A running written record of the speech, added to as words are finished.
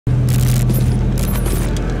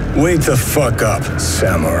Wake the fuck up,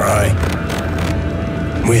 samurai.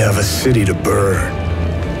 We have a city to burn.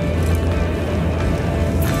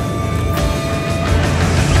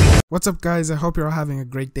 What's up, guys? I hope you're all having a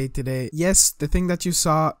great day today. Yes, the thing that you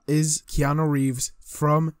saw is Keanu Reeves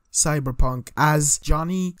from Cyberpunk as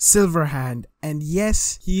Johnny Silverhand, and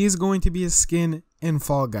yes, he is going to be a skin in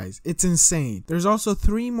Fall Guys. It's insane. There's also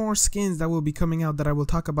 3 more skins that will be coming out that I will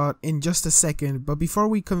talk about in just a second, but before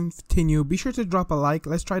we continue, be sure to drop a like.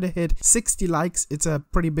 Let's try to hit 60 likes. It's a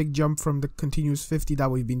pretty big jump from the continuous 50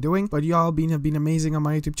 that we've been doing, but y'all have been amazing on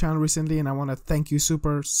my YouTube channel recently, and I want to thank you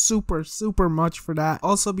super much for that.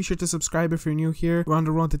 Also, be sure to subscribe if you're new here. We're on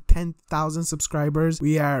the road to 10,000 subscribers.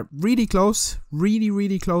 We are really close,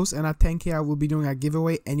 really close, and at 10k I will be doing a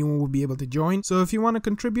giveaway. Anyone will be able to join, so if you want to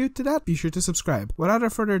contribute to that, be sure to subscribe.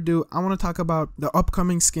 Without further ado, I want to talk about the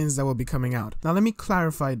upcoming skins that will be coming out. Now, let me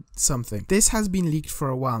clarify something. This has been leaked for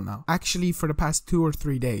a while now, actually for the past 2 or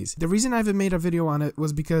 3 days. The reason I haven't made a video on it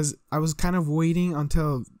was because I was kind of waiting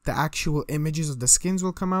until the actual images of the skins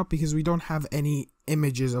will come out, because we don't have any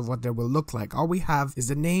images of what they will look like. All we have is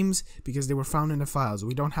the names because they were found in the files.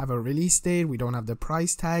 We don't have a release date, we don't have the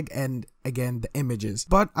price tag, and again, the images.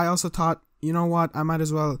 But I also thought, you know what, I might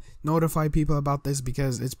as well notify people about this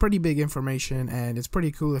because it's pretty big information and it's pretty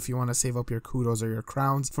cool if you want to save up your kudos or your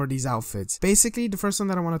crowns for these outfits. Basically, the first one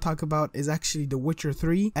that I want to talk about is actually The Witcher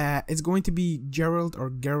 3. It's going to be Geralt or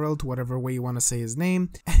Geralt, whatever way you want to say his name,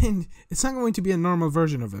 and it's not going to be a normal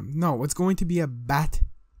version of him. No, it's going to be a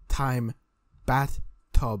bathtub,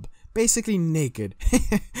 basically naked.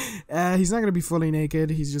 He's not going to be fully naked.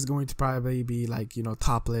 He's just going to probably be like, you know,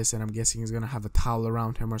 topless, and I'm guessing he's going to have a towel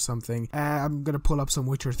around him or something. I'm going to pull up some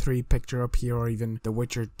Witcher 3 picture up here, or even the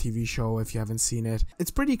Witcher TV show if you haven't seen it.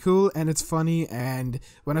 It's pretty cool and it's funny, and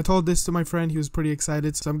when I told this to my friend, he was pretty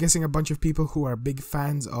excited. So I'm guessing a bunch of people who are big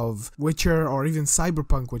fans of Witcher or even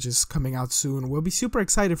Cyberpunk, which is coming out soon, will be super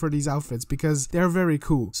excited for these outfits because they're very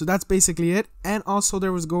cool. So that's basically it. And also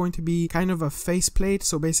there was going to be kind of a faceplate,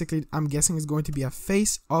 so basically I'm guessing it's going to be a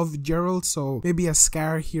face of Geralt, so maybe a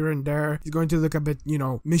scar here and there. He's going to look a bit, you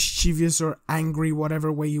know, mischievous or angry,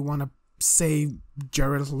 whatever way you want to say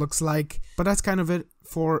Geralt looks like. But that's kind of it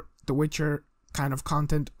for The Witcher kind of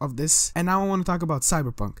content of this. And now I want to talk about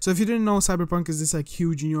Cyberpunk. So if you didn't know, Cyberpunk is this like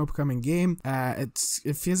huge new upcoming game.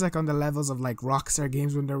 It feels like on the levels of like Rockstar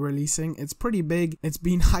games when they're releasing. It's pretty big. It's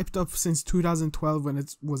been hyped up since 2012 when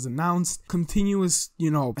it was announced. Continuous, you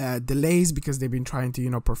know, delays because they've been trying to, you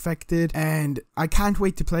know, perfect it, and I can't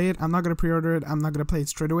wait to play it. I'm not gonna pre-order it. I'm not gonna play it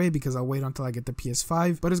straight away because I'll wait until I get the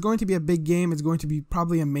PS5, but it's going to be a big game. It's going to be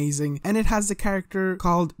probably amazing, and it has the character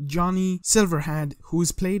called Johnny Silverhand, who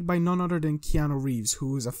is played by none other than Keanu Reeves,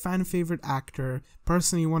 who is a fan favorite actor,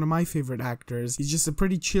 personally one of my favorite actors. He's just a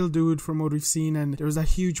pretty chill dude from what we've seen, and there was a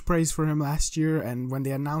huge praise for him last year, and when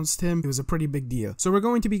they announced him, it was a pretty big deal. So we're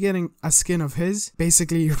going to be getting a skin of his.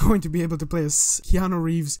 Basically, you're going to be able to play as Keanu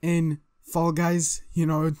Reeves in Fall Guys. You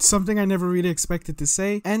know, it's something I never really expected to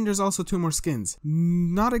say. And there's also 2 more skins.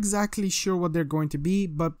 Not exactly sure what they're going to be,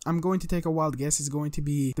 but I'm going to take a wild guess. It's going to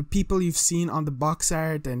be the people you've seen on the box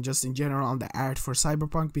art and just in general on the art for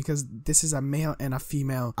Cyberpunk, because this is a male and a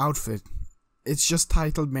female outfit. It's just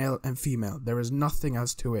titled male and female. There is nothing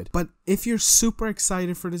else to it. But if you're super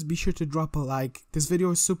excited for this, be sure to drop a like. This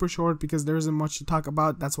video is super short because there isn't much to talk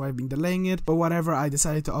about. That's why I've been delaying it. But whatever, I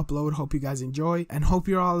decided to upload. Hope you guys enjoy, and hope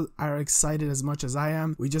you all are excited as much as I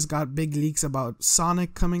am. We just got big leaks about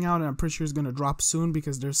Sonic coming out, and I'm pretty sure it's going to drop soon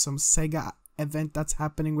because there's some Sega event that's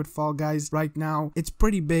happening with Fall Guys right now. It's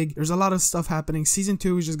pretty big. There's a lot of stuff happening. Season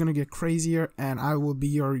 2 is just gonna get crazier, and I will be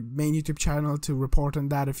your main YouTube channel to report on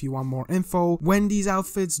that if you want more info. When these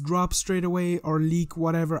outfits drop straight away or leak,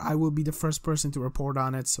 whatever, I will be the first person to report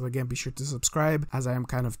on it. So again, be sure to subscribe, as I am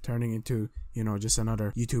kind of turning into, you know, just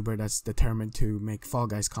another YouTuber that's determined to make Fall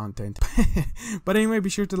Guys content. But anyway,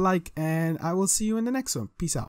 be sure to like, and I will see you in the next one. Peace out.